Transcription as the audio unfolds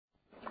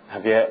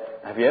Have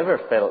you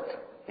ever felt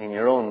in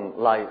your own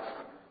life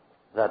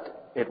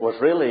that it was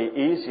really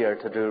easier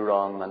to do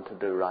wrong than to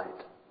do right?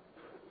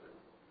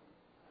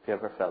 Have you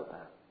ever felt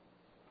that?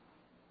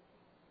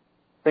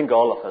 I think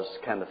all of us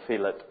kind of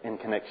feel it in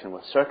connection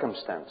with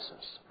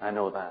circumstances. I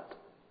know that.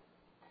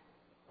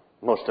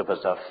 Most of us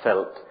have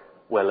felt,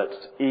 well,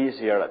 it's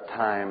easier at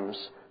times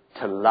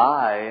to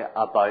lie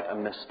about a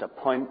missed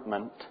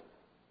appointment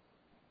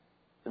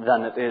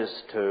than it is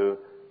to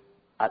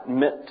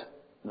admit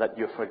that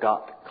you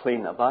forgot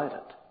clean about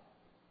it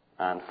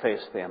and face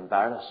the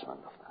embarrassment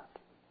of that.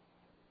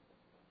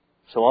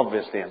 So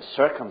obviously in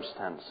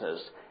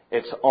circumstances,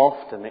 it's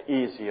often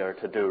easier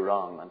to do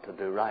wrong than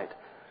to do right.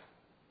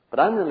 But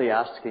I'm really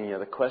asking you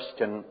the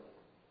question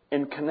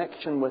in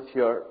connection with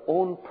your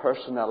own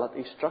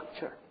personality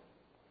structure.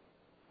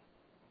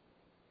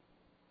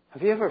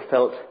 Have you ever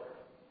felt,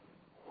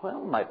 well,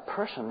 my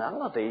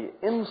personality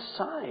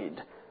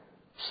inside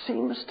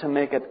seems to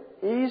make it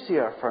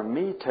easier for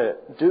me to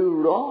do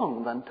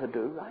wrong than to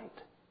do right?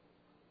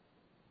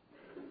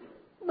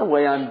 The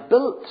way I'm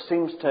built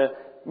seems to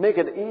make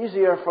it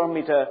easier for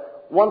me to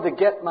want to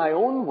get my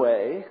own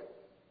way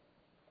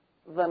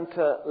than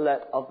to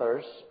let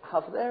others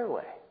have their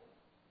way.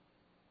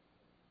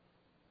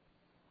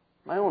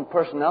 My own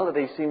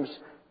personality seems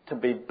to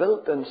be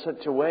built in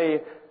such a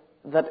way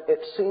that it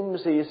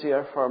seems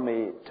easier for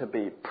me to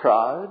be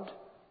proud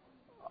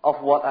of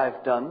what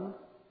I've done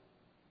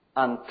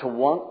and to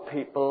want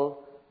people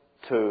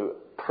to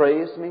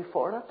praise me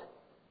for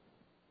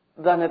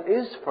it than it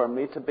is for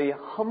me to be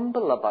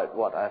humble about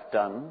what I've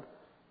done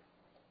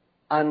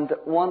and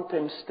want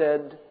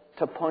instead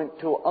to point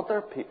to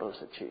other people's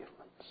achievements.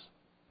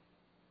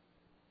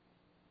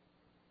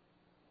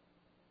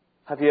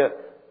 Have you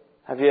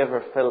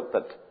ever felt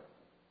that,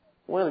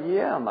 well,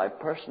 yeah, my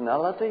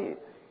personality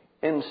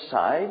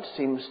inside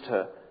seems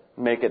to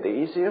make it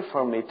easier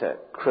for me to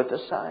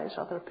criticize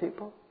other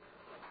people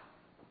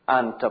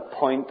and to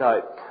point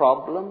out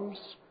problems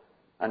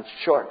and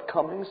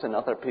shortcomings in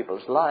other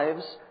people's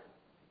lives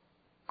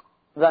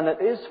than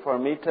it is for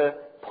me to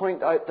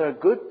point out their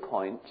good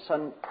points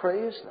and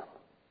praise them?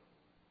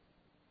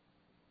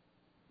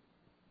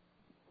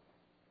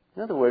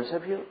 In other words,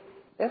 have you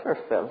ever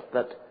felt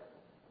that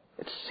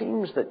it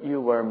seems that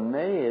you were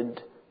made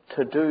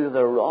to do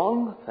the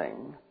wrong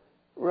thing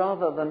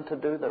rather than to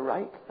do the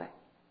right thing?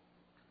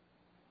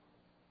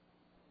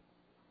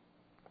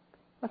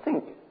 I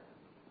think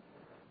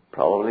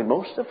probably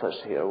most of us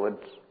here would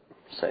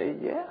say,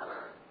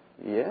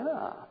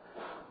 yeah.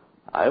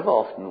 I've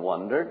often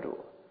wondered,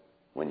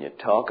 when you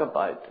talk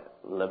about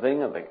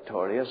living a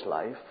victorious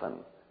life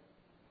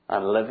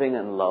and living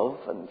in love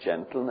and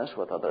gentleness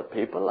with other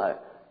people,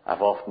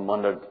 I've often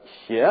wondered,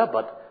 yeah,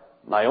 but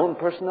my own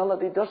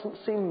personality doesn't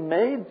seem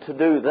made to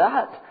do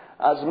that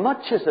as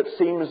much as it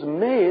seems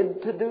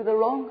made to do the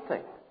wrong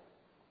thing.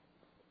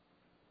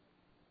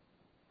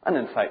 And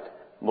in fact,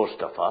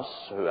 most of us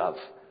who have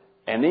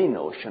any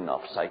notion of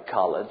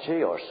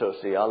psychology or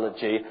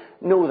sociology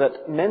know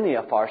that many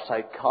of our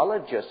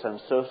psychologists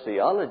and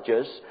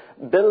sociologists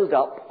build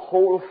up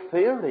whole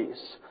theories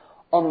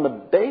on the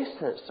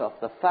basis of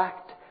the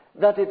fact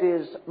that it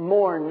is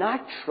more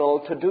natural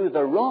to do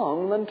the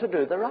wrong than to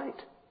do the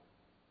right.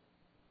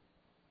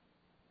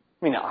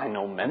 I mean, I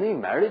know many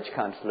marriage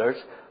counselors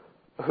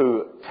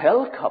who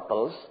tell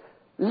couples,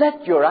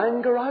 let your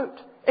anger out,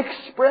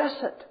 express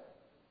it.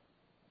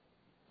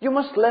 You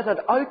must let it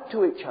out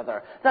to each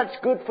other. That's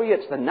good for you.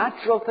 It's the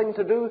natural thing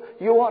to do.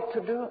 You ought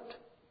to do it.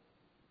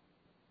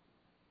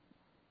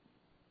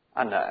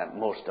 And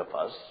most of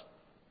us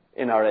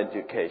in our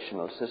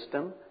educational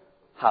system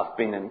have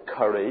been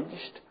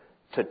encouraged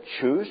to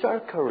choose our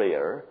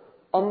career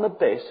on the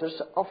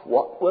basis of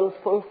what will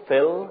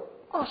fulfill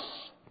us.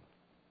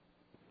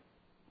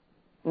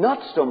 Not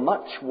so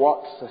much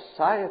what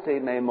society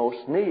may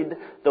most need,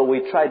 though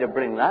we try to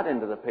bring that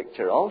into the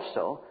picture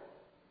also.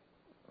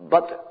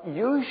 But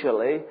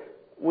usually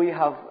we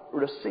have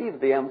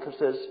received the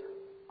emphasis,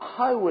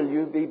 how will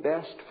you be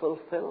best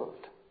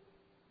fulfilled?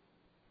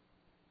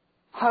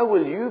 How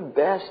will you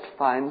best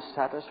find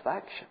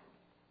satisfaction?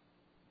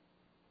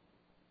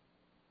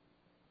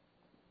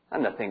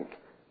 And I think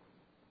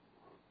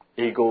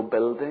ego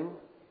building,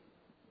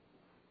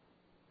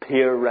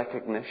 peer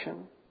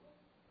recognition,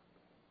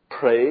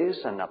 praise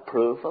and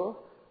approval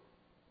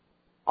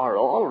are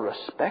all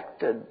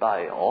respected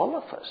by all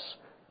of us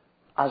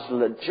as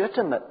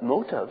legitimate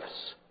motives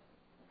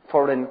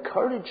for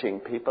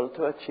encouraging people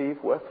to achieve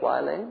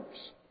worthwhile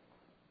aims.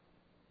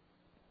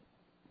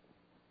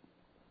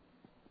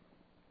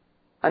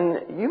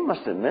 And you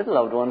must admit,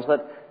 loved ones,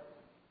 that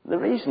the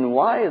reason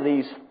why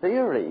these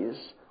theories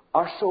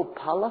are so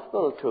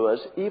palatable to us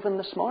even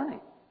this morning.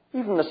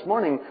 Even this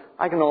morning,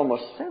 I can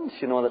almost sense,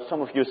 that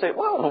some of you say,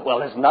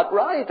 well, isn't that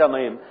right? I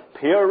mean,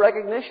 peer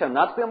recognition,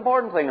 that's the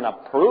important thing, and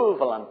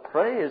approval and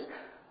praise.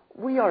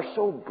 We are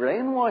so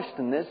brainwashed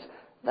in this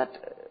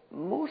that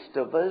most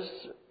of us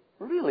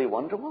really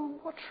wonder, well,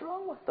 what's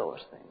wrong with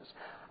those things?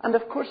 And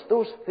of course,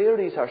 those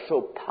theories are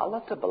so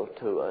palatable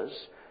to us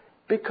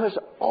because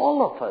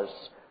all of us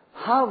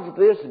have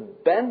this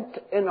bent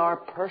in our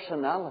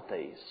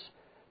personalities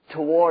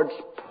towards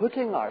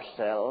putting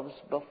ourselves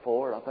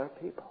before other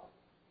people.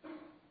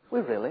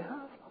 We really have,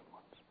 loved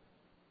ones.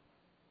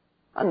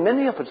 And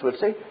many of us would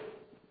say,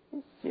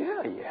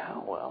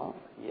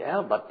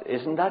 yeah, but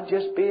isn't that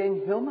just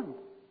being human?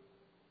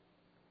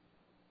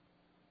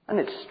 And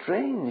it's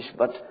strange,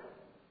 but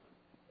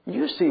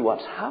you see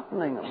what's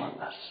happening among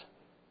us.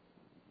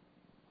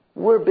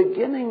 We're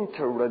beginning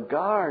to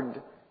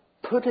regard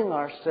putting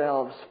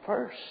ourselves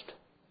first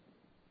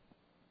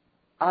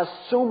as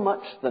so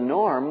much the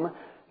norm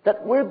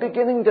that we're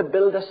beginning to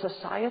build a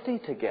society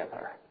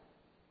together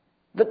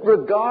that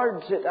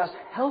regards it as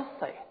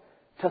healthy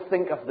to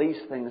think of these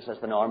things as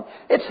the norm.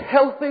 It's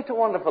healthy to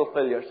want to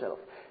fulfill yourself.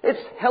 It's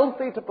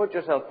healthy to put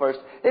yourself first.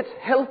 It's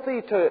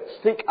healthy to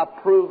seek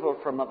approval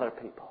from other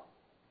people.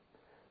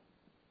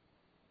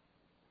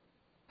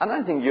 And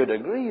I think you'd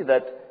agree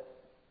that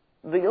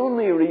the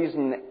only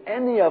reason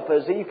any of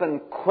us even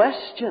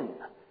question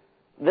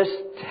this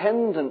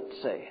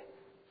tendency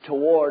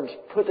towards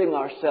putting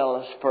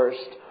ourselves first,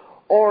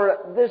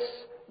 or this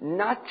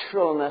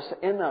naturalness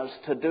in us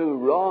to do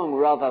wrong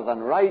rather than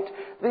right,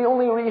 the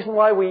only reason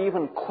why we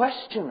even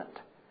question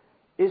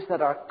it is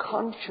that our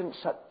conscience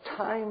at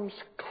times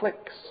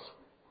clicks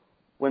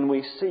when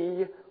we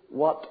see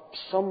what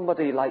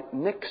somebody like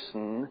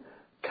Nixon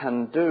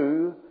can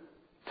do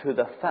to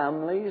the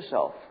families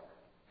of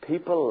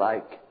people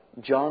like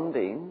John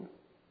Dean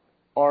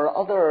or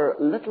other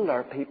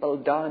littler people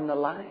down the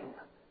line.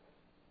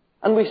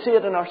 And we see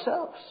it in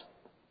ourselves.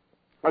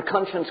 Our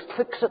conscience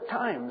clicks at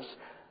times,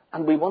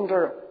 and we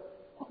wonder,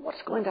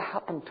 what's going to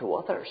happen to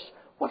others?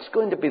 What's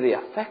going to be the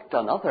effect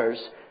on others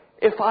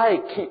if I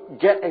keep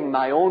getting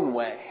my own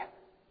way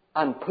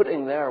and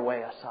putting their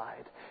way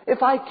aside?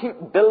 If I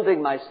keep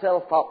building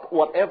myself up,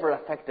 whatever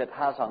effect it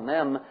has on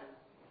them,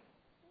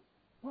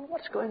 well,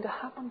 what's going to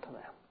happen to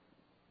them?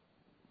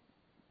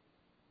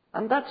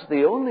 And that's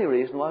the only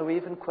reason why we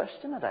even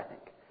question it, I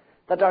think.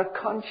 That our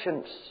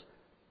conscience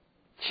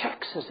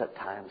checks us at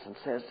times and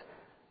says,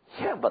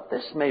 yeah, but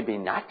this may be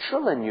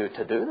natural in you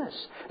to do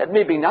this. It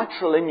may be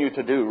natural in you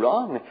to do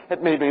wrong.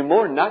 It may be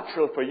more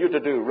natural for you to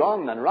do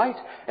wrong than right.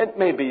 It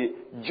may be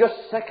just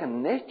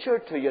second nature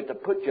to you to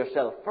put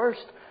yourself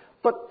first.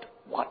 But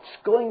what's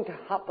going to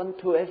happen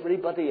to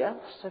everybody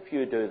else if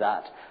you do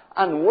that?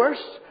 And worse,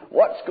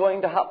 what's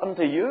going to happen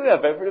to you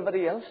if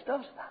everybody else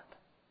does that?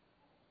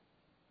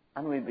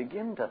 And we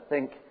begin to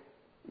think,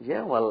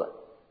 yeah, well,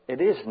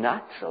 it is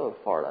natural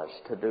for us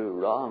to do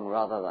wrong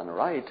rather than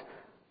right.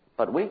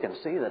 But we can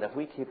see that if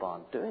we keep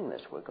on doing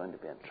this, we're going to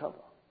be in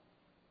trouble.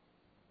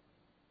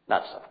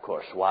 That's, of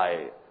course,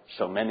 why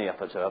so many of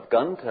us who have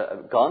gone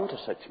to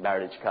such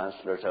marriage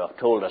counselors who have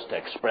told us to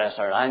express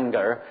our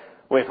anger,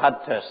 we've had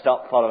to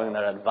stop following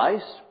their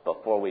advice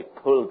before we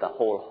pulled the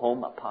whole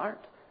home apart.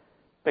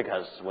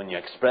 Because when you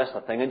express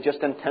a thing, it just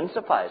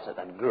intensifies it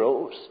and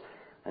grows.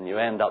 And you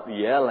end up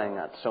yelling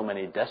at so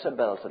many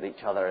decibels at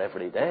each other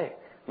every day.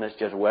 And it's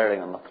just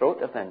wearing on the throat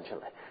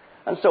eventually.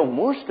 And so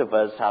most of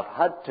us have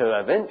had to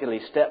eventually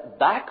step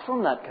back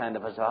from that kind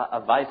of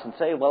advice and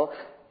say, well,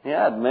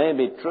 yeah, it may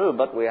be true,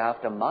 but we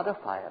have to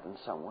modify it in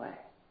some way.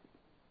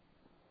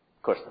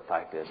 Of course, the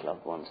fact is,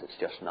 loved ones, it's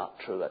just not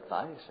true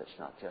advice.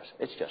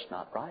 It's just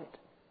not right.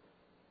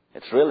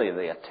 It's really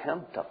the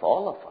attempt of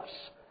all of us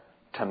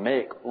to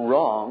make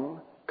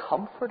wrong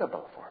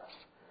comfortable for us.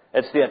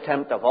 It's the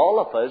attempt of all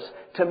of us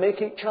to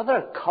make each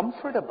other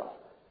comfortable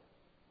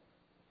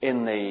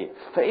in the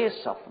face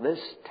of this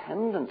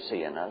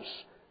tendency in us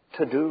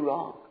to do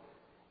wrong,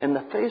 in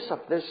the face of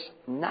this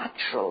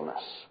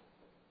naturalness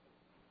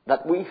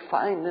that we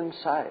find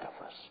inside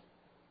of us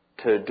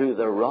to do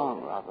the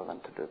wrong rather than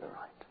to do the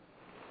right.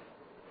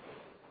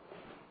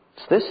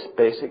 It's this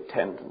basic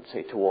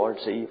tendency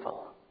towards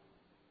evil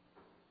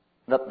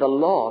that the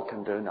law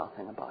can do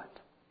nothing about.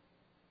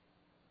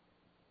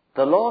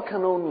 The law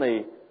can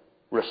only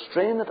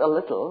restrain it a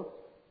little,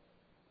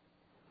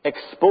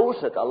 expose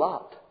it a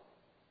lot,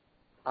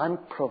 and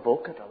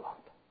provoke it a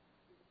lot.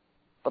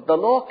 But the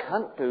law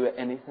can't do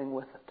anything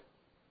with it.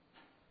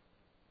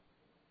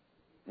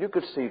 You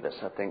could see this,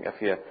 I think,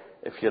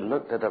 if you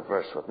looked at a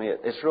verse with me.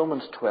 It's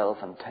Romans 12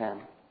 and 10.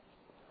 And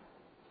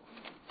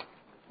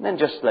then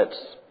just let's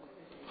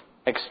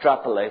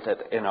extrapolate it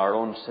in our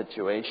own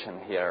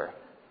situation here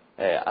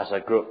as a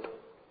group.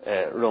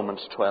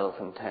 Romans 12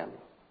 and 10.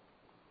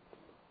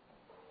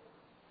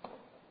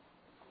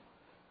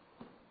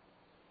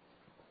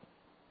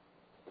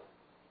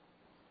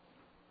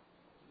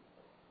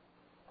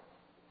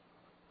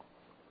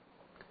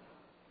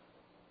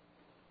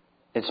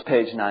 It's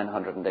page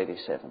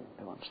 987.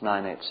 It's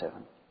 987.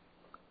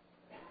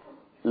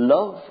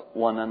 Love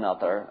one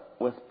another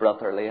with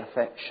brotherly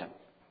affection.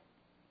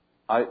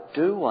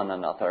 Outdo one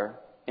another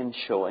in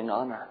showing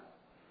honor.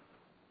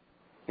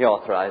 The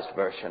Authorized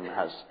Version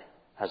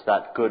has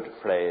that good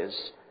phrase,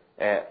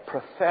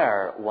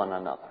 prefer one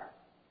another.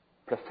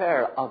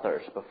 Prefer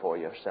others before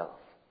yourself.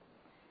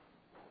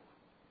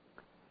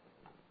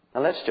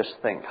 Now let's just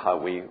think how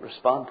we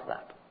respond to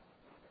that.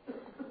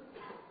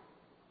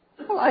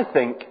 Well, I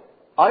think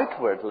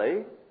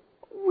outwardly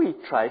we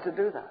try to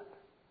do that.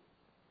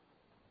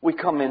 We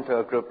come into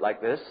a group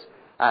like this,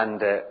 and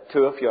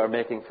two of you are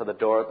making for the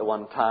door at the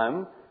one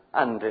time,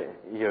 and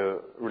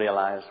you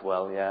realize,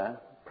 well, yeah,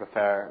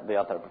 prefer the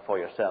other before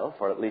yourself,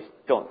 or at least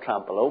don't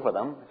trample over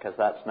them, because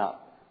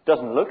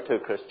doesn't look too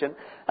Christian.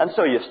 And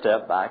so you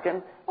step back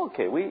and,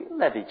 okay, we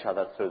let each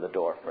other through the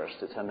door first.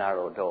 It's a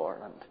narrow door,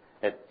 and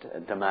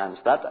it demands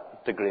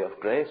that degree of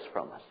grace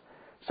from us.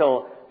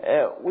 So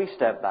we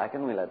step back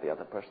and we let the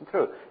other person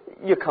through.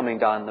 You're coming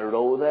down the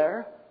row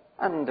there,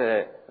 and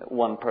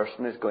one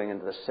person is going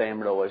into the same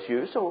row as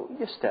you, so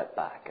you step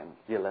back and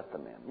you let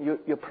them in.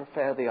 You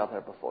prefer the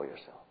other before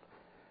yourself.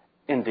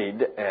 Indeed,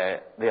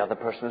 the other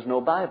person has no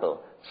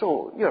Bible,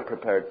 so you're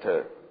prepared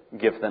to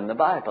give them the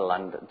Bible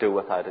and do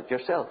without it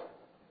yourself.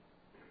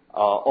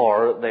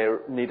 Or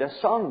they need a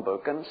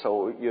songbook, and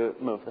so you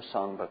move the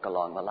songbook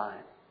along the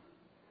line.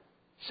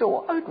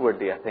 So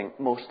outwardly, I think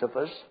most of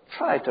us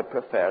try to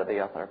prefer the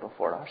other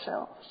before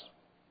ourselves.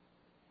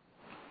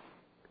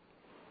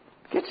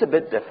 It gets a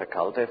bit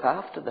difficult if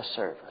after the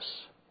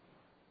service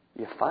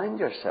you find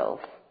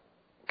yourself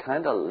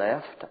kind of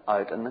left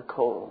out in the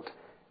cold.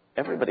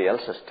 Everybody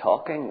else is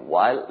talking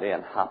wildly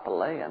and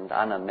happily and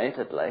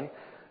animatedly,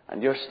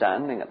 and you're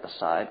standing at the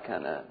side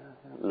kind of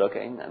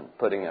looking and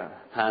putting your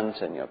hands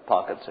in your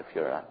pockets if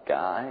you're a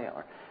guy,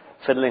 or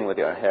fiddling with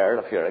your hair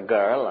if you're a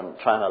girl, and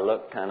trying to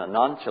look kind of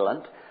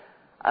nonchalant.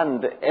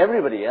 And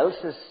everybody else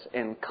is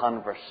in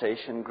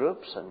conversation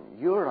groups,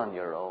 and you're on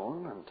your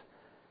own, and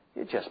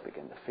you just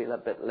begin to feel a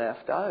bit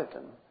left out.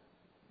 And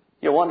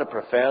you want to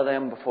prefer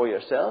them before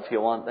yourself.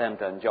 You want them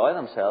to enjoy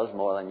themselves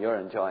more than you're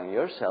enjoying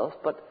yourself.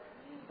 But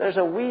there's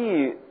a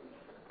wee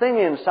thing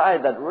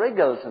inside that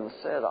wriggles and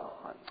says, oh,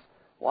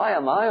 why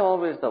am I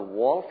always the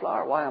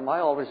wallflower? Why am I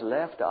always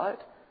left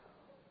out?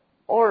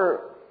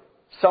 Or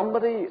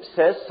somebody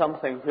says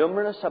something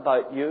humorous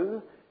about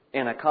you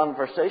in a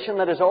conversation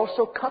that is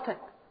also cutting.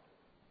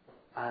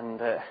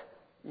 And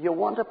you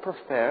want to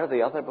prefer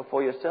the other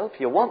before yourself.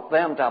 You want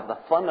them to have the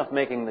fun of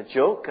making the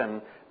joke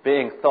and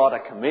being thought a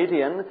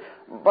comedian,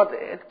 but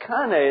it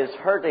kind of is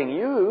hurting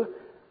you.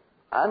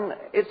 And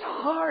it's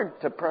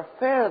hard to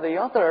prefer the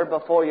other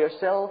before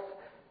yourself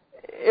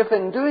if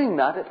in doing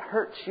that it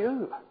hurts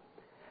you.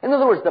 In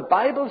other words, the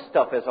Bible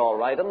stuff is all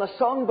right, and the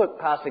songbook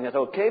passing is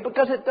okay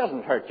because it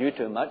doesn't hurt you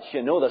too much.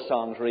 You know the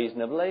songs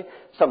reasonably.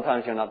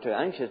 Sometimes you're not too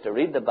anxious to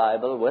read the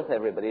Bible with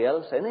everybody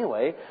else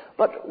anyway.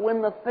 But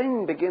when the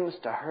thing begins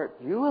to hurt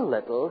you a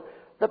little,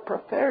 the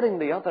preferring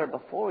the other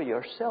before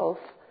yourself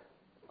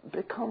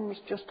becomes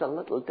just a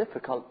little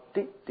difficult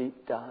deep,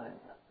 deep down.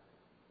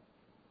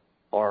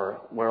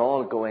 Or we're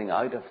all going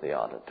out of the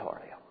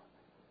auditorium,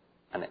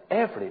 and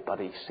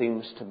everybody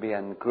seems to be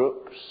in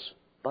groups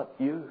but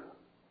you.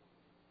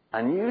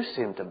 And you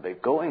seem to be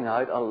going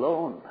out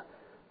alone.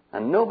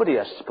 And nobody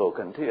has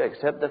spoken to you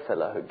except the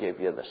fellow who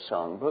gave you the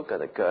songbook or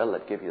the girl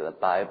that gave you the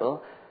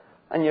Bible.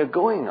 And you're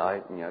going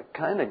out and you're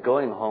kind of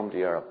going home to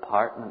your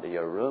apartment, to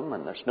your room,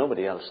 and there's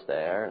nobody else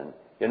there. And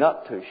you're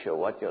not too sure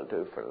what you'll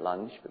do for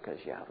lunch because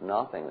you have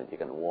nothing that you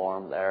can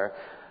warm there.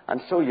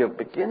 And so you're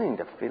beginning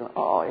to feel,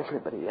 oh,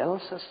 everybody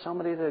else has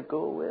somebody to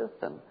go with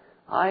and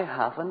I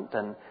haven't.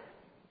 And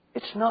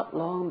it's not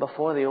long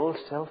before the old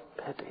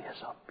self-pity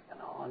is up,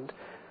 and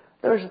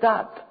there's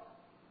that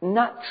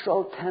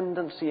natural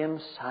tendency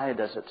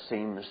inside us, it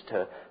seems,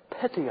 to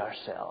pity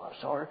ourselves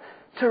or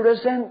to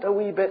resent a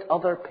wee bit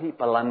other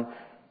people. And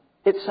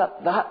it's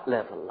at that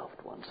level,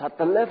 loved ones, at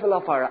the level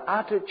of our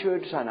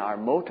attitudes and our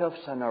motives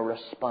and our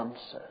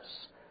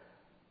responses,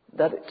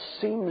 that it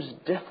seems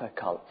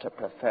difficult to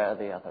prefer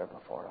the other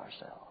before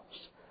ourselves.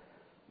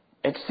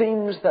 It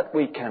seems that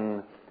we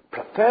can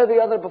prefer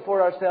the other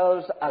before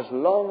ourselves as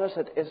long as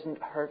it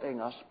isn't hurting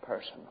us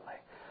personally.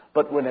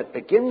 But when it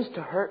begins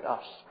to hurt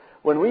us,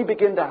 when we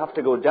begin to have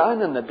to go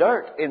down in the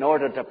dirt in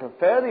order to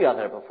prefer the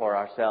other before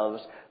ourselves,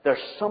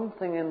 there's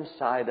something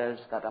inside us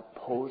that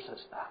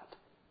opposes that.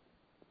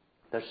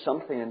 There's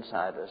something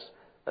inside us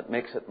that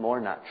makes it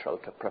more natural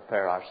to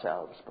prefer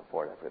ourselves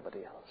before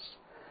everybody else.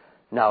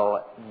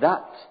 Now,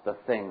 that's the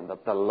thing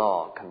that the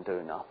law can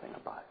do nothing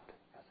about.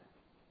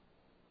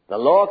 The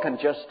law can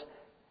just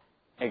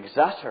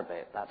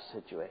exacerbate that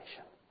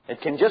situation. It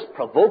can just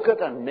provoke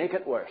it and make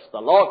it worse. The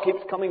law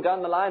keeps coming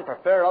down the line,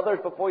 prefer others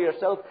before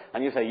yourself,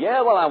 and you say,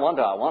 yeah, well, I want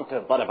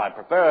to, but if I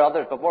prefer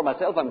others before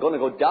myself, I'm going to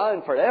go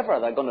down forever.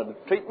 They're going to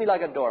treat me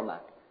like a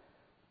doormat.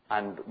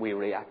 And we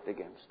react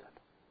against it.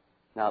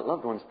 Now,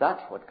 loved ones,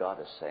 that's what God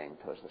is saying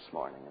to us this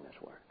morning in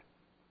His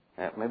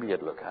Word. Maybe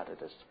you'd look at it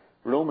as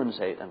Romans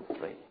 8 and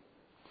 3.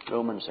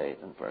 Romans 8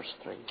 and verse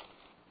 3.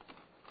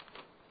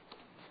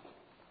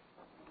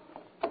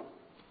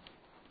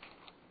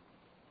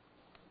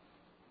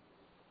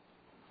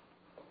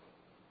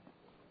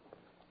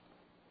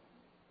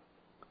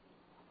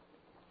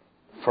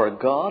 For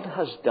God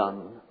has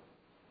done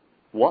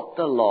what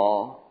the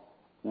law,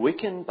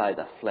 weakened by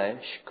the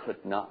flesh,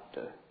 could not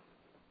do.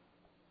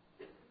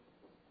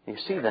 You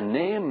see, the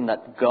name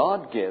that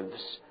God gives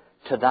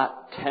to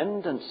that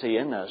tendency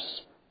in us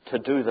to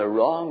do the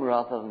wrong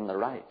rather than the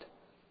right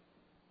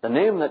The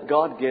name that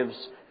God gives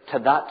to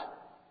that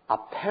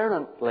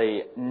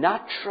apparently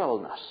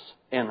naturalness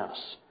in us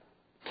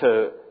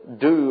to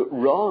do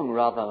wrong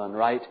rather than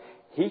right,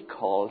 He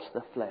calls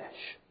the flesh.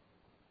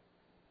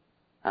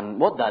 And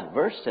what that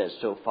verse says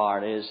so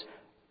far is,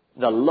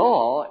 the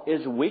law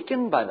is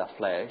weakened by the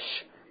flesh,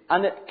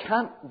 and it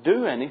can't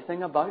do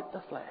anything about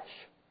the flesh.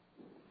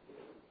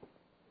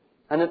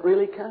 And it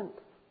really can't.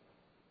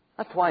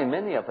 That's why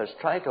many of us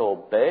try to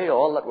obey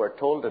all that we're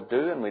told to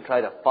do, and we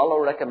try to follow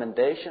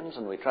recommendations,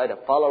 and we try to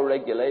follow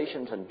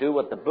regulations and do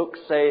what the books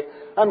say,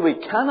 and we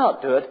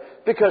cannot do it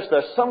because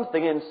there's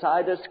something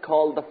inside us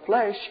called the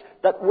flesh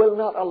that will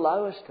not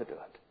allow us to do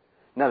it.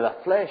 Now,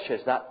 the flesh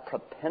is that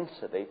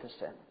propensity to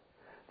sin.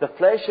 The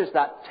flesh is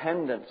that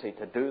tendency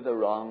to do the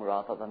wrong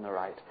rather than the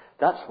right.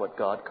 That's what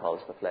God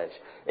calls the flesh.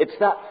 It's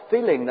that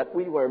feeling that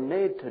we were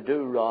made to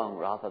do wrong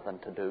rather than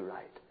to do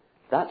right.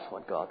 That's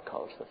what God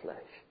calls the flesh.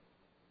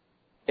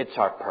 It's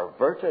our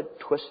perverted,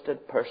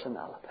 twisted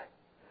personality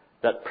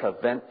that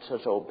prevents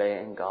us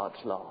obeying God's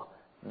law.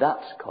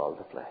 That's called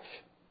the flesh.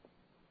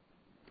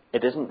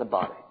 It isn't the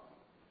body.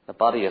 The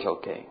body is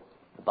okay.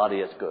 The body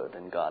is good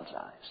in God's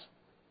eyes.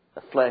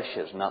 The flesh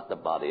is not the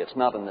body. It's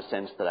not in the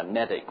sense that a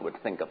medic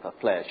would think of the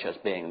flesh as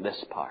being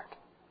this part,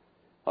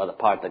 or the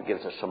part that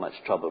gives us so much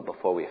trouble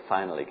before we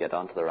finally get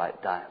onto the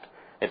right diet.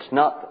 It's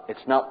not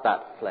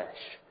that flesh.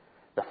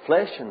 The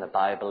flesh in the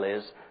Bible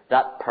is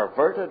that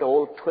perverted,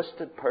 old,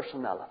 twisted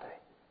personality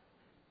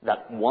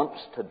that wants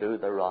to do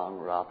the wrong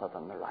rather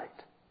than the right.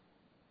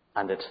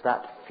 And it's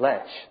that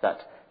flesh that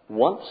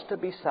wants to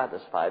be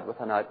satisfied with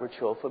an outward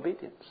show of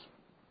obedience.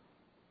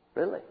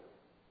 Really.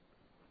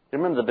 You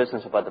remember the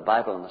business about the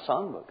Bible and the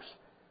songbooks?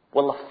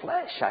 Well, the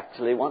flesh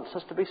actually wants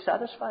us to be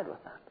satisfied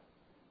with that.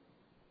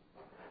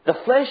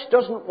 The flesh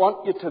doesn't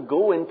want you to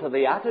go into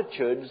the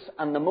attitudes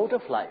and the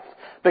motive life,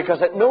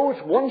 because it knows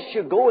once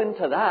you go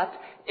into that,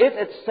 it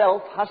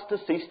itself has to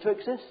cease to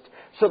exist.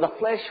 So the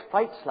flesh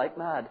fights like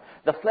mad.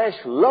 The flesh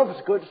loves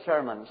good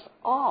sermons.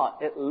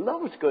 It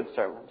loves good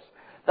sermons.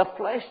 The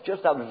flesh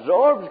just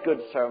absorbs good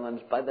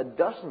sermons by the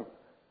dozen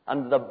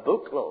and the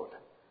bookload.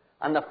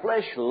 And the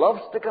flesh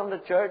loves to come to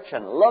church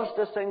and loves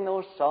to sing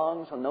those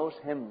songs and those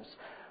hymns.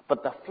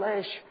 But the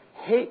flesh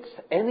hates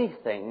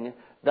anything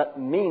that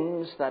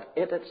means that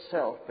it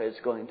itself is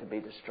going to be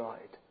destroyed.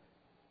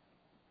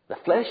 The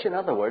flesh, in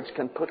other words,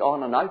 can put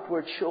on an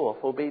outward show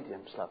of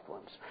obedience, loved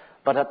ones.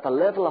 But at the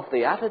level of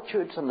the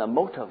attitudes and the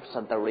motives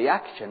and the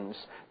reactions,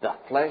 the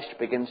flesh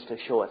begins to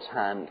show its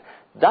hand.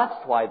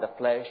 That's why the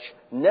flesh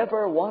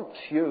never wants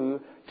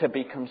you to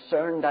be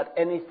concerned at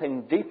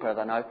anything deeper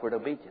than outward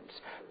obedience.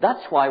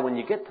 That's why when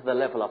you get to the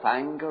level of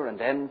anger and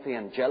envy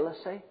and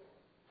jealousy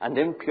and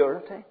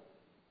impurity,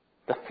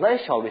 the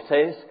flesh always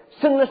says,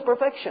 sinless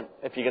perfection,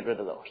 if you get rid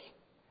of those.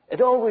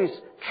 It always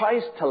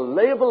tries to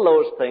label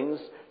those things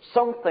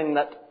something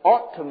that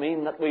ought to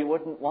mean that we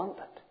wouldn't want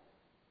it,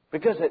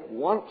 because it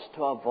wants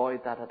to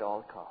avoid that at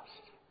all costs.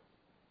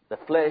 The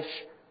flesh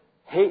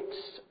hates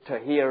to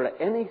hear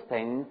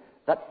anything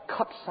that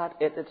cuts at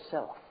it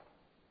itself.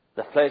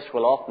 The flesh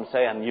will often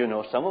say, and you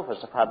know some of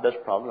us have had this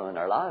problem in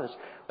our lives,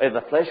 where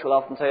the flesh will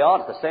often say,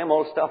 it's the same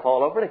old stuff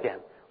all over again.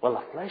 Well,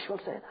 the flesh will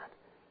say that.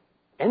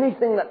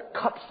 Anything that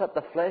cuts at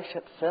the flesh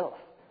itself,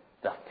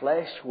 the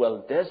flesh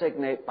will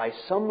designate by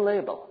some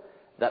label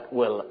that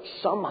will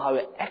somehow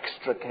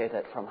extricate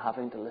it from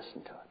having to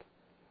listen to it.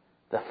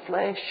 The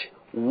flesh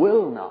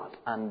will not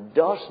and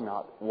does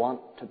not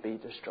want to be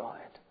destroyed.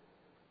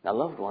 Now,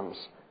 loved ones,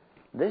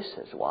 this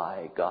is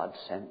why God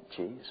sent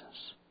Jesus.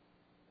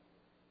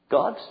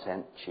 God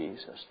sent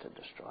Jesus to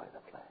destroy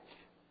the flesh.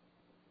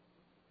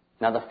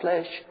 Now, the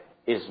flesh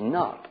is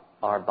not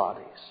our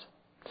bodies.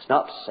 It's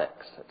not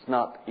sex. It's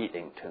not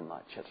eating too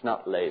much. It's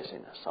not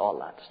laziness, all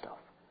that stuff.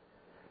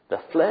 The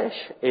flesh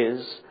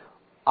is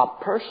a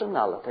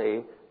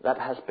personality that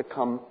has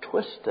become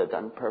twisted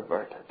and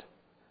perverted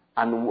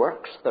and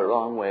works the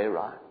wrong way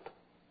around.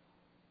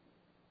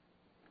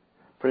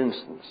 For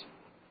instance,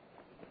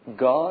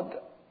 God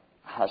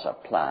has a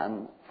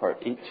plan for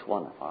each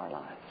one of our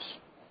lives.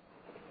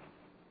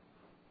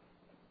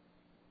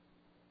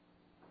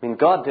 I mean,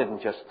 God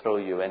didn't just throw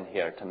you in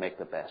here to make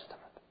the best of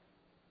it.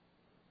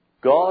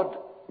 God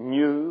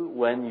knew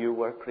when you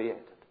were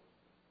created.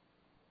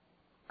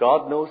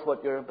 God knows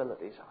what your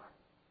abilities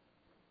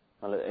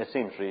are. Well, it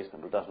seems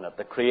reasonable, doesn't it?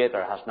 The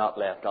Creator has not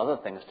left other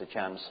things to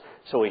chance,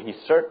 so He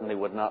certainly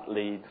would not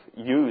leave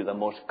you, the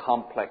most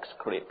complex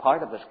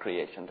part of His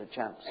creation, to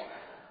chance.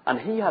 And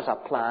He has a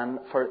plan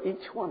for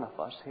each one of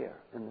us here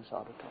in this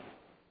auditorium.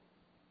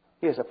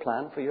 He has a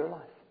plan for your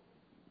life.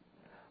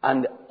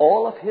 And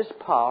all of His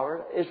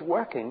power is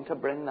working to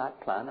bring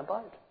that plan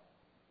about.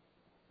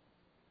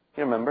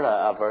 You remember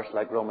a verse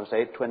like Romans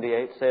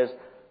 8:28 says,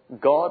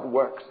 God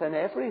works in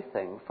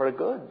everything for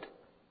good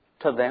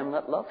to them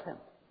that love Him.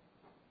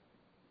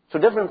 So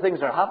different things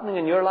are happening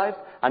in your life,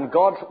 and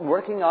God's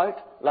working out,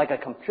 like a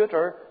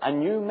computer, a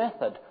new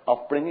method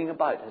of bringing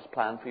about His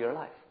plan for your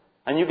life.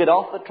 And you get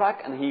off the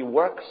track and He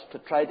works to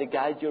try to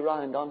guide you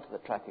around onto the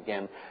track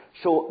again.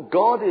 So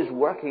God is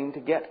working to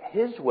get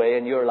His way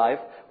in your life,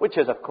 which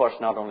is, of course,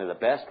 not only the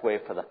best way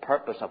for the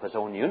purpose of His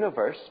own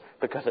universe,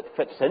 because it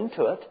fits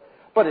into it,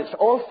 but it's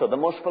also the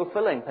most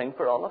fulfilling thing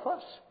for all of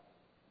us.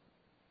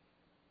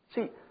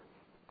 See,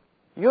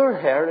 your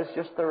hair is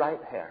just the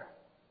right hair.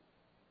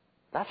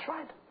 That's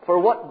right. For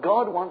what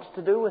God wants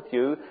to do with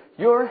you,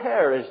 your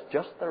hair is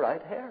just the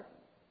right hair.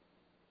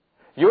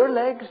 Your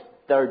legs,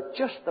 they're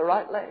just the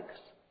right legs.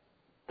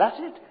 That's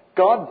it.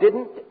 God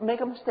didn't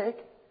make a mistake.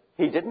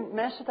 He didn't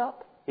mess it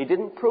up. He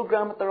didn't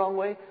program it the wrong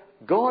way.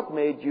 God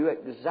made you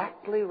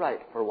exactly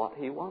right for what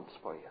He wants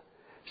for you.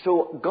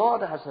 So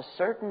God has a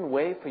certain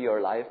way for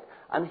your life,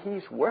 and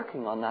He's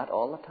working on that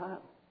all the time.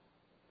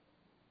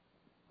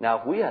 Now,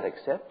 if we had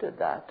accepted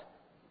that,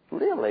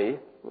 really,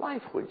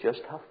 life would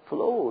just have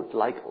flowed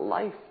like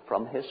life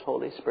from His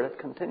Holy Spirit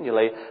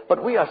continually.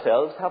 But we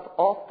ourselves have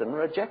often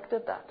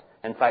rejected that.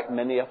 In fact,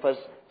 many of us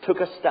took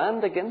a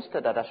stand against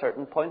it at a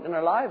certain point in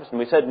our lives. And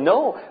we said,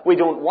 no, we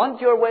don't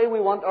want your way, we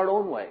want our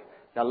own way.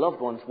 Now,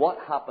 loved ones, what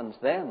happens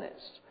then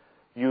is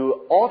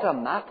you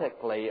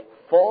automatically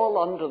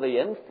fall under the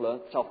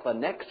influence of the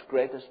next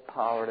greatest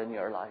power in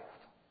your life.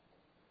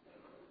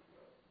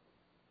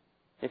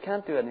 You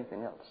can't do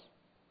anything else.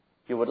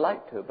 You would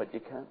like to, but you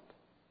can't.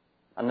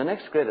 And the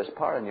next greatest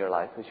power in your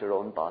life is your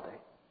own body.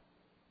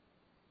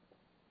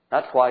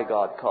 That's why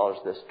God calls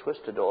this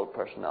twisted old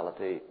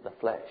personality the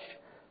flesh.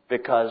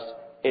 Because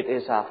it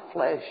is a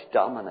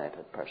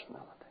flesh-dominated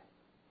personality.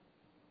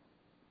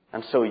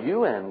 And so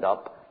you end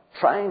up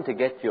trying to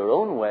get your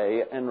own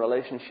way in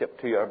relationship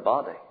to your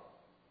body.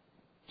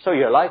 So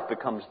your life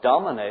becomes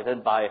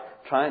dominated by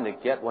trying to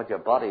get what your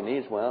body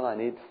needs. Well, I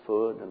need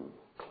food and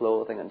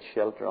clothing and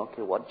shelter.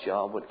 Okay, what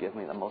job would give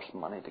me the most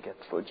money to get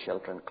food,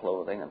 shelter, and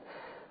clothing? And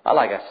I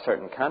like a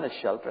certain kind of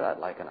shelter. I'd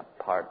like an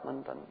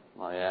apartment. And,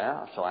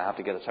 so I have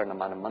to get a certain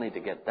amount of money to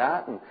get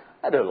that. And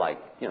I do like,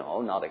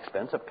 not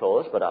expensive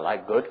clothes, but I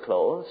like good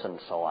clothes. And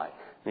so I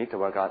need to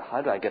work out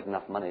how do I get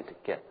enough money to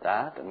get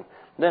that. And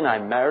then I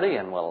marry,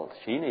 and,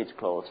 she needs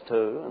clothes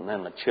too. And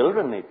then the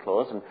children need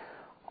clothes. And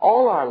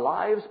all our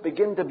lives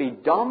begin to be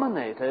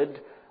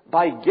dominated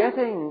by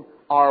getting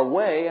our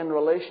way in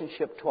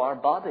relationship to our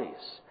bodies.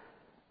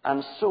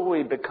 And so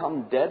we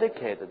become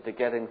dedicated to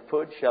getting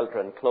food, shelter,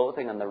 and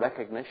clothing and the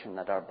recognition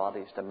that our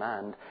bodies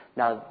demand.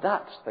 Now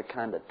that's the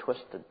kind of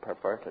twisted,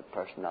 perverted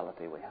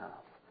personality we have.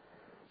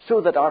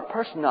 So that our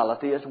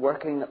personality is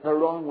working the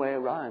wrong way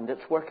around.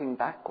 It's working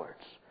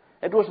backwards.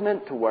 It was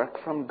meant to work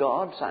from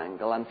God's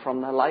angle and from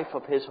the life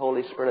of His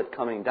Holy Spirit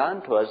coming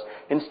down to us.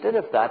 Instead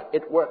of that,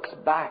 it works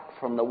back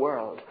from the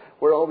world.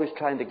 We're always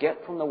trying to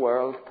get from the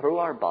world through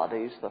our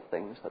bodies the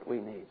things that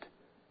we need.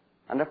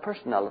 And our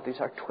personalities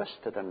are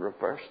twisted and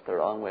reversed the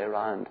wrong way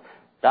around.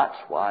 That's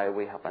why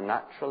we have a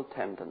natural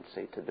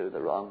tendency to do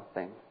the wrong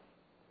thing.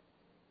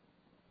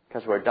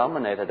 Because we're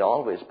dominated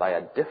always by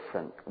a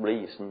different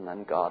reason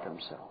than God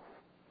Himself.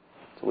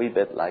 It's a wee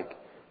bit like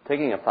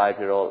taking a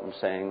 5-year-old and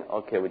saying,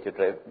 okay, would you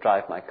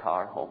drive my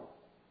car home?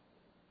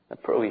 The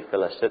poor wee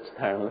fella sits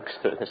there and looks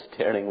through the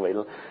steering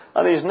wheel,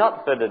 and he's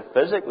not fitted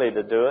physically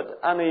to do it,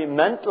 and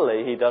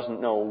mentally he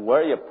doesn't know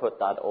where you put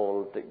that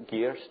old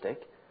gear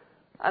stick.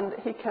 And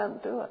he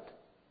can't do it.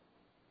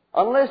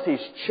 Unless he's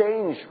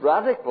changed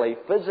radically,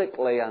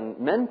 physically and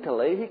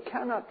mentally, he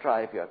cannot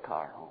drive your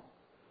car home.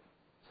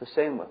 It's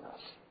the same with us.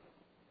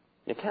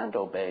 You can't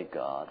obey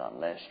God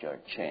unless you're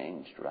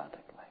changed radically.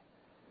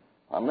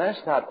 Unless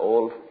that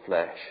old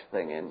flesh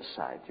thing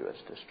inside you is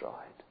destroyed.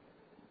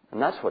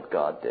 And that's what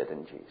God did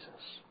in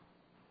Jesus.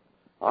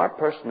 Our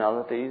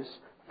personalities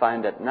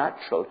find it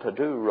natural to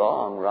do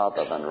wrong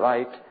rather than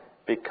right,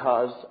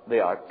 because they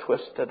are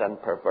twisted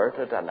and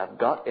perverted and have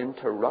got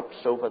into ruts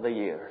over the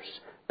years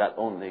that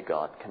only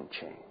God can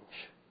change.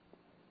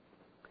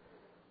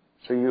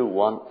 So you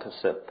want to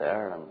sit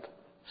there and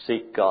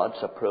seek God's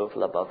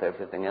approval above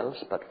everything else,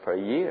 but for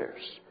years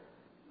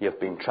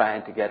you've been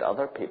trying to get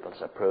other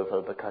people's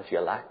approval because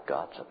you lack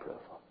God's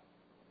approval.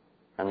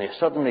 And you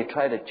suddenly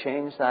try to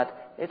change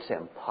that. It's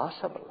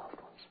impossible,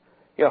 loved ones.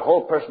 Your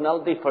whole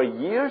personality for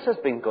years has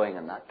been going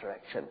in that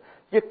direction.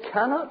 You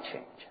cannot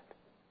change it.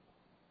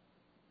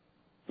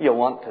 You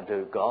want to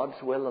do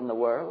God's will in the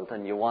world,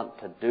 and you want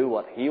to do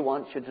what He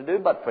wants you to do,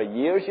 but for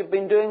years you've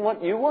been doing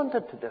what you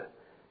wanted to do.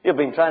 You've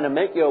been trying to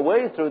make your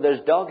way through this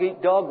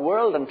dog-eat-dog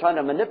world and trying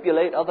to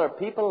manipulate other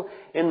people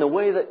in the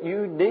way that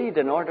you need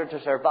in order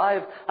to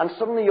survive, and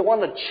suddenly you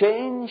want to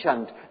change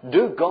and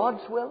do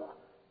God's will.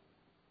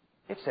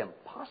 It's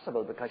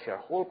impossible because your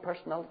whole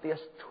personality is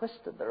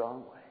twisted the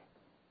wrong way.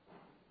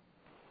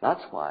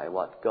 That's why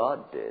what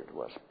God did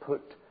was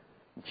put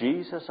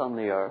Jesus on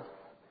the earth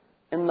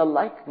in the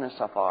likeness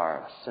of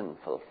our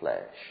sinful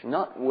flesh,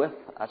 not with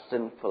a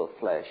sinful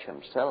flesh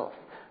Himself,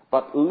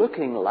 but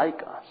looking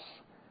like us.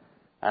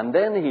 And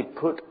then He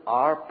put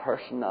our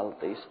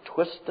personalities,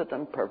 twisted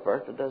and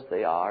perverted as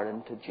they are,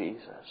 into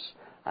Jesus.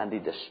 and He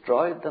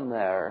destroyed them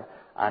there,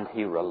 and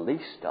He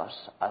released us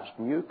as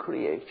new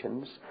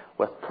creations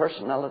with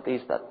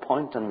personalities that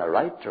point in the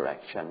right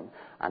direction,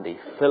 and He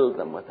filled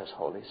them with His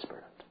Holy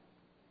Spirit.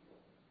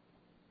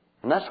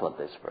 And that's what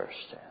this verse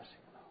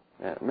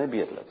says. Maybe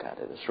you'd look at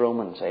it. It's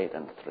Romans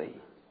 8:3.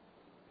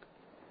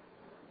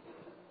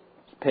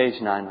 It's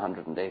page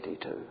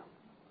 982.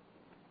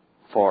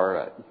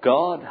 For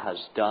God has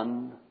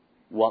done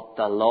what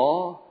the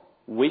law,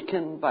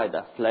 weakened by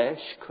the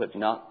flesh, could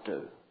not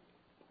do,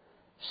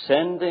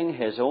 sending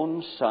His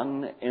own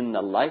Son in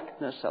the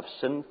likeness of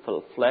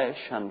sinful flesh,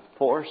 and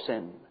for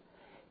sin,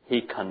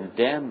 He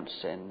condemned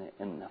sin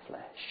in the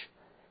flesh.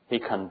 He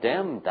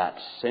condemned that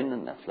sin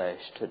in the flesh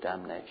to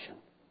damnation.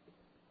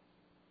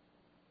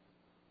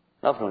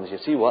 Loved ones, you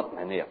see what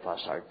many of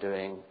us are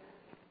doing.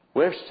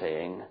 We're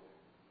saying,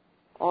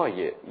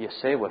 you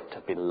say we're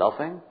to be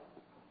loving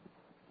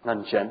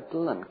and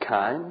gentle and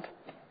kind.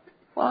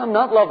 Well, I'm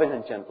not loving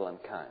and gentle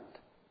and kind.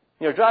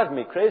 You're driving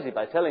me crazy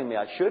by telling me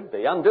I should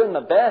be. I'm doing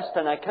my best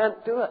and I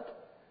can't do it.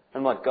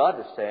 And what God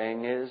is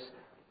saying is,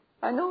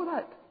 I know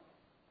that.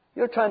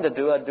 You're trying to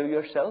do a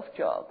do-yourself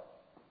job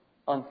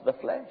unto the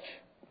flesh.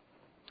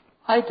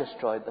 I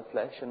destroyed the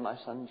flesh in my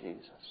Son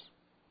Jesus.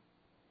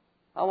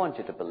 I want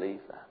you to believe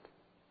that.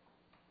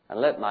 And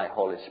let my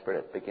Holy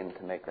Spirit begin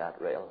to make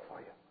that real for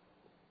you.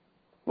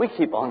 We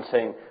keep on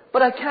saying,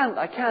 but I can't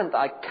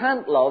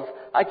love,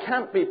 I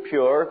can't be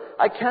pure,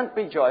 I can't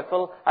be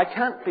joyful, I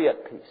can't be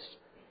at peace.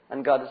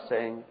 And God is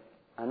saying,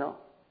 I know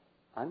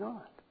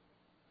it.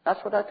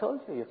 That's what I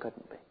told you you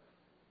couldn't be.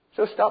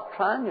 So stop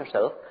trying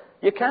yourself.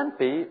 You can't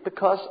be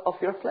because of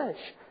your flesh,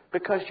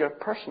 because your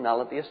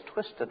personality is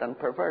twisted and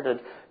perverted.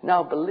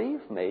 Now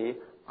believe me,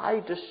 I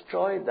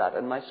destroyed that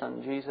in my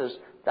Son Jesus.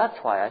 That's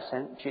why I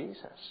sent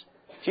Jesus.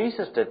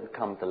 Jesus didn't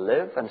come to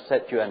live and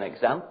set you an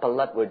example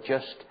that would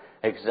just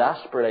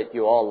exasperate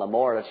you all the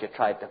more as you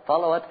tried to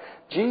follow it.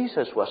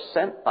 Jesus was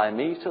sent by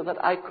me so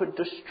that I could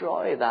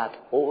destroy that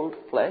old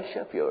flesh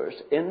of yours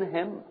in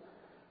Him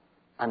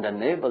and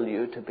enable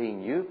you to be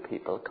new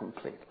people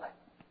completely.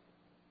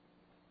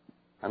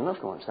 And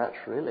loved ones,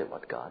 that's really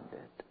what God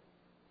did.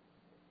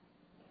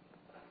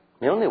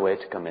 The only way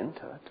to come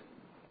into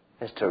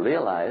it is to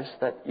realize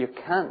that you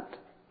can't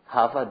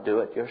have a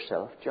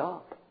do-it-yourself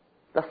job.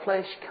 The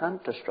flesh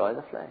can't destroy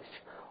the flesh.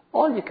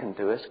 All you can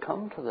do is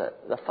come to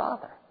the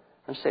Father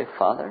and say,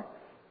 Father,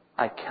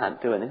 I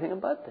can't do anything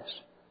about this.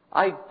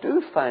 I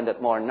do find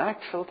it more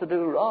natural to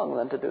do wrong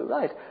than to do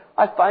right.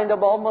 I find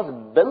I'm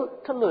almost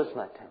built to lose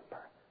my temper.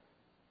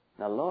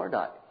 Now, Lord,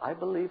 I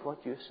believe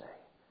what you say,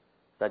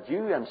 that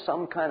you in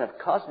some kind of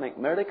cosmic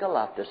miracle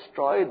have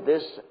destroyed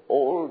this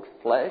old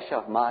flesh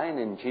of mine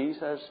in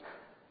Jesus.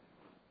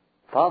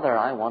 Father,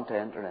 I want to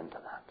enter into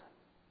that.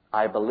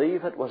 I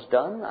believe it was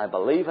done. I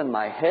believe in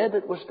my head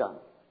it was done.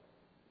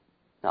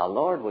 Now,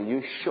 Lord, will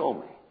you show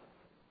me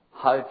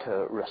how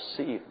to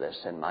receive this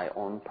in my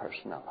own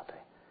personality?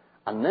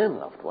 And then,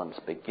 loved ones,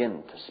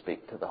 begin to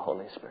speak to the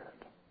Holy Spirit.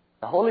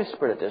 The Holy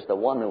Spirit is the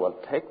one who will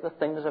take the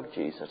things of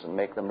Jesus and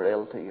make them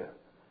real to you.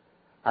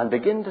 And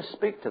begin to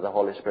speak to the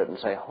Holy Spirit and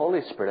say,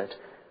 Holy Spirit,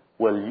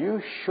 will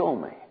you show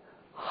me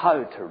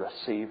how to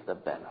receive the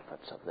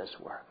benefits of this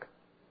work?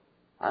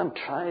 I'm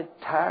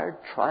tired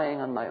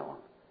trying on my own.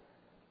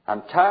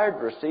 I'm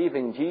tired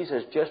receiving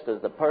Jesus just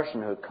as the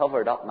person who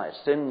covered up my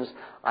sins.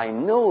 I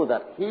know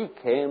that He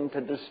came to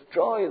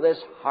destroy this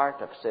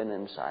heart of sin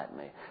inside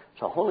me.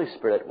 So, Holy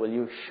Spirit, will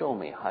you show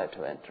me how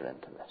to enter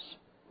into this?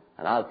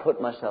 And I'll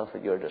put myself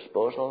at your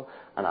disposal,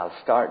 and I'll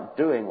start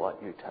doing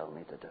what you tell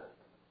me to do.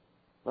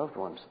 Loved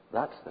ones,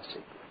 that's the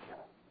secret.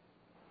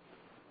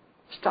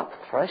 Stop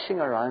threshing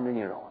around on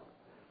your own.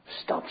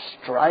 Stop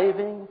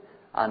striving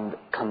and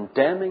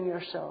condemning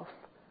yourself,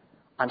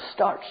 and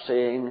start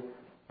saying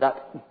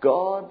that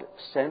God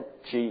sent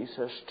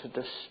Jesus to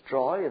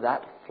destroy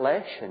that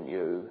flesh in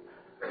you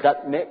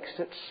that makes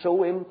it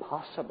so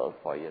impossible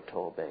for you to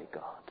obey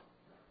God.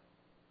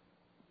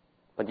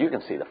 But you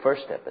can see the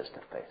first step is to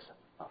face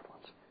it, loved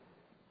ones.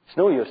 It's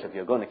no use if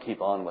you're going to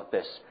keep on with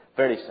this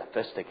very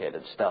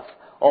sophisticated stuff.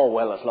 Oh,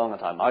 well, as long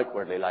as I'm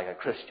outwardly like a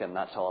Christian,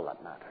 that's all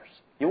that matters.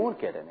 You won't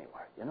get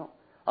anywhere,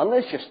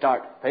 unless you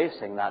start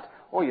facing that.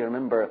 Oh, you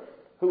remember,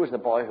 who was the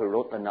boy who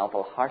wrote the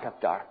novel Heart of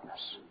Darkness?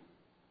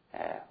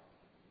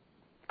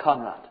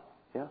 Conrad,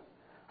 yeah?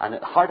 And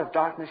at Heart of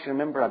Darkness, you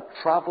remember,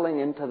 traveling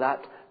into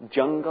that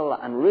jungle,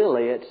 and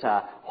really it's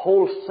a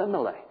whole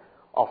simile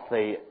of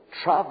the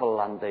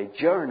travel and the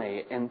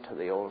journey into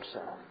the old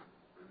self.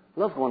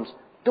 Loved ones,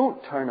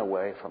 don't turn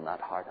away from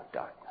that heart of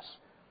darkness.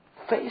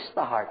 Face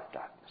the heart of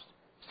darkness.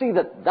 See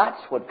that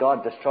that's what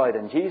God destroyed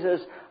in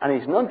Jesus, and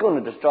He's not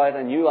going to destroy it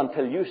in you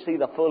until you see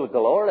the full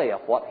glory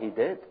of what He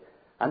did.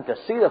 And to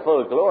see the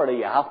full glory,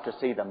 you have to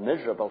see the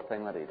miserable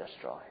thing that He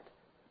destroyed.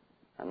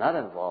 And that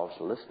involves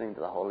listening to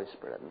the Holy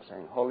Spirit and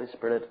saying, Holy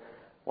Spirit,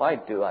 why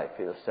do I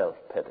feel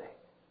self-pity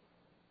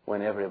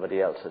when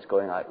everybody else is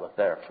going out with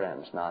their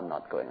friends and I'm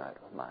not going out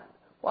with mine?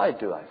 Why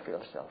do I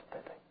feel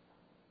self-pity?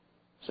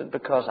 Is it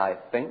because I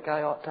think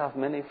I ought to have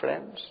many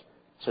friends?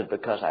 Is it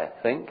because I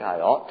think I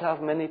ought to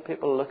have many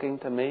people looking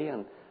to me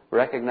and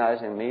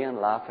recognizing me and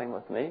laughing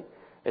with me?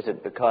 Is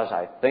it because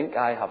I think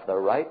I have the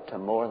right to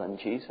more than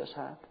Jesus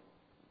had?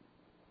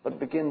 But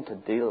begin to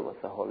deal with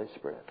the Holy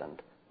Spirit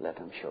and let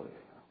Him show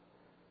you.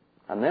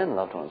 And then,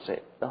 loved ones, say,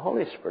 the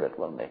Holy Spirit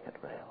will make it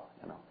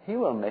real. He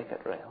will make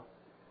it real.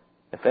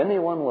 If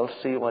anyone will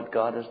see what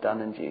God has done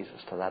in Jesus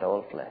to that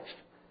old flesh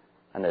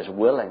and is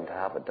willing to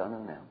have it done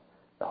in them,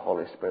 the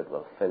Holy Spirit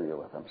will fill you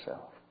with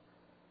Himself.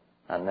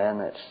 And then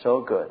it's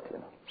so good,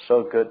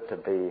 so good to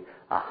be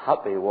a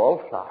happy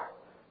wallflower.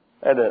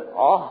 And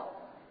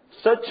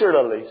such a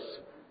release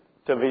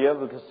to be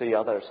able to see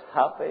others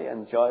happy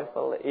and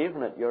joyful,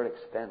 even at your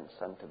expense,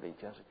 and to be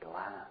just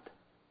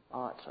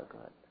glad. It's so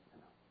good.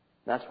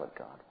 That's what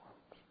God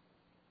wants.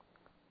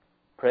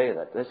 Pray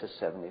that this is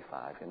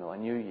 75, a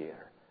new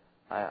year.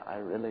 I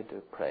really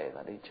do pray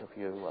that each of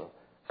you will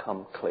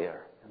come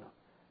clear,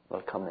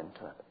 will come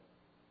into it.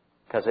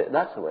 Because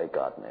that's the way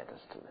God made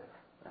us to live.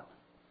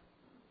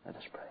 Let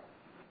us pray.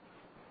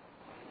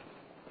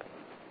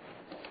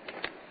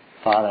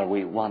 Father,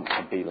 we want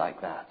to be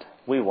like that.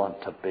 We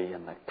want to be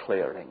in the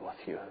clearing with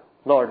you.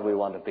 Lord, we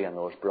want to be in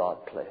those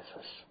broad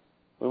places.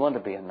 We want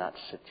to be in that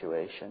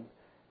situation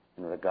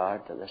in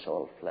regard to this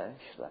old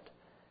flesh, that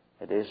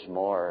it is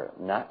more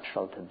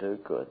natural to do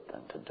good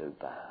than to do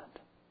bad.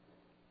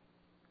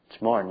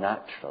 It's more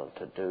natural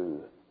to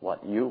do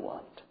what you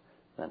want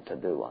than to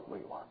do what we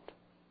want.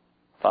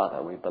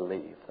 Father, we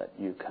believe that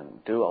you can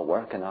do a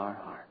work in our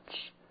hearts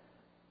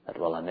that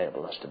will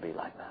enable us to be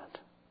like that.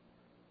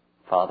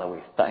 Father, we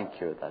thank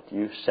you that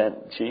you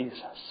sent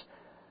Jesus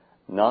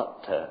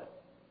not to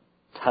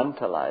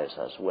tantalize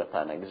us with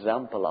an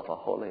example of a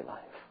holy life,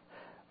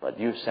 but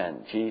you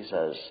sent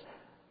Jesus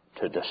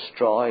to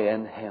destroy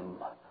in Him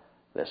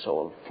this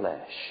old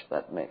flesh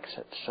that makes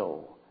it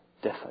so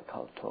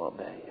difficult to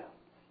obey you.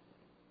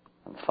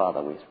 And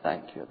Father, we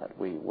thank you that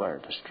we were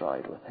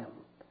destroyed with Him.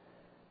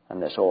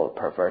 And this old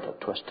perverted,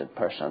 twisted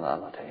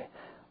personality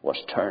was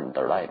turned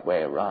the right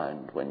way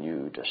around when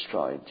you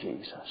destroyed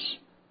Jesus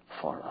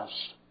for us.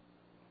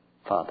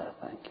 Father,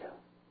 thank you.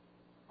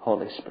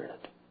 Holy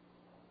Spirit,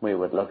 we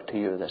would look to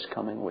you this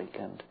coming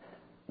weekend,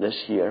 this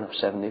year of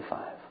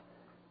 75.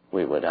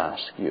 We would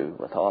ask you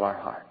with all our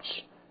hearts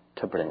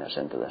to bring us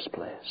into this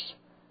place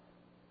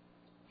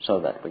so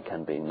that we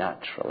can be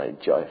naturally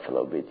joyful,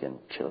 obedient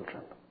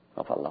children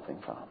of a loving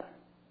Father.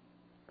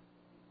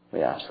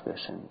 We ask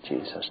this in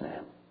Jesus'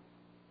 name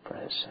for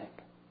His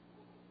sake.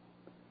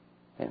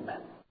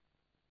 Amen.